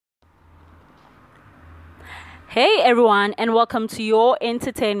Hey everyone, and welcome to your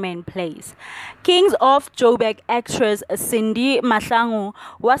entertainment place. Kings of Joburg actress Cindy Mahlangu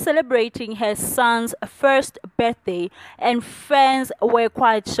was celebrating her son's first birthday, and fans were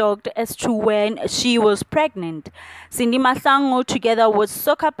quite shocked as to when she was pregnant. Cindy Mahlangu, together with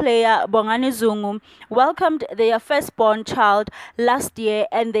soccer player Bongani Zungu, welcomed their firstborn child last year,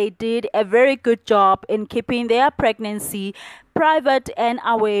 and they did a very good job in keeping their pregnancy private and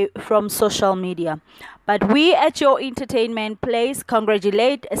away from social media. But we at your entertainment place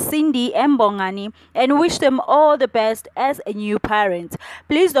congratulate Cindy and Bongani and wish them all the best as a new parent.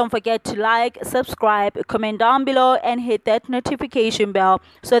 Please don't forget to like, subscribe, comment down below and hit that notification bell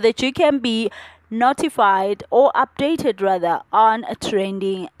so that you can be notified or updated rather on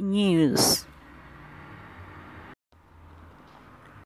trending news.